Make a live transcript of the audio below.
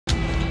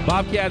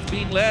Bobcats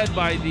being led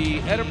by the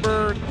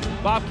Edinburg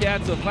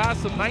Bobcats of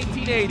class of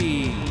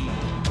 1980.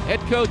 Head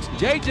coach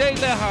J.J.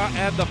 Leha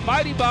and the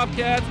Fighting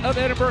Bobcats of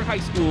Edinburg High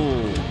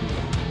School.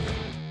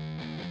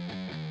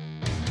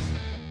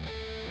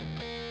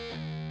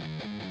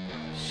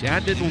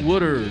 Shandon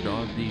Woodard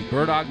on the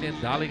Bert Ogden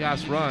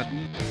Daligas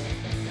run.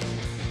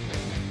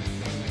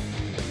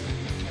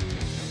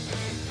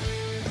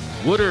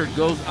 Woodard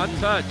goes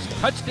untouched.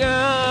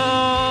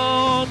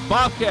 Touchdown,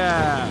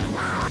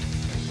 Bobcats!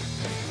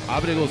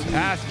 Abrego's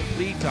pass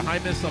complete to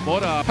Jaime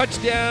Zamora.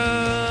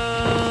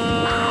 Touchdown,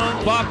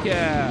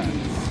 Bobcats!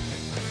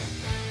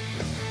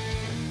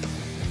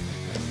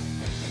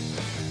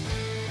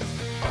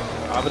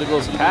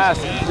 Abrego's pass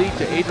complete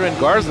to Adrian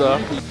Garza.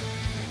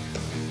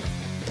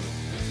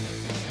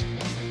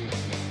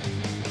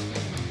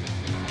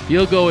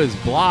 Field goal is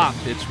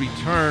blocked. It's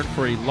returned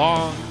for a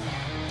long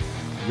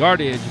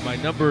yardage by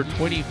number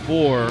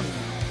 24,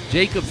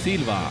 Jacob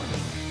Silva.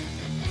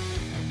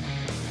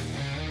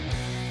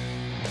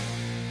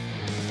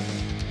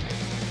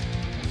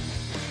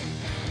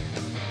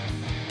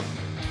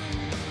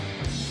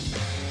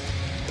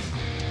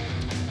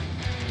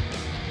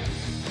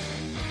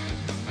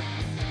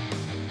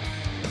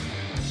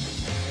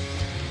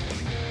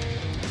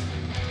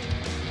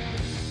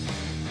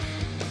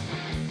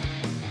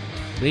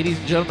 Ladies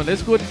and gentlemen,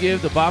 let's go ahead and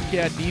give the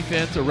Bobcat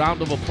defense a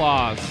round of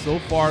applause. So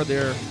far,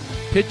 they're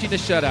pitching a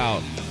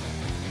shutout.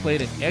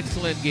 Played an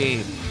excellent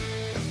game.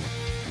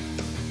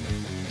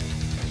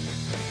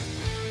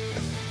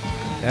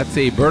 That's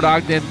a Bert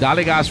Ogden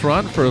Daligas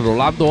run for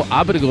Rolando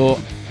Abrego.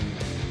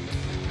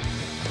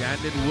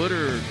 Shandon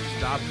Woodard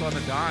stops on a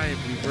dime,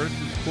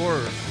 reverses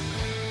course,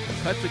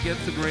 cuts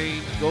against the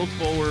grain, goes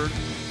forward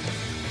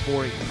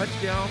for a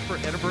touchdown for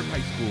Edinburg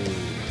High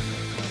School.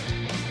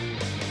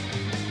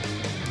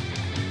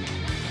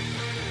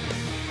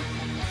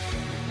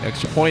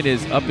 Extra point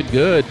is up and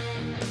good.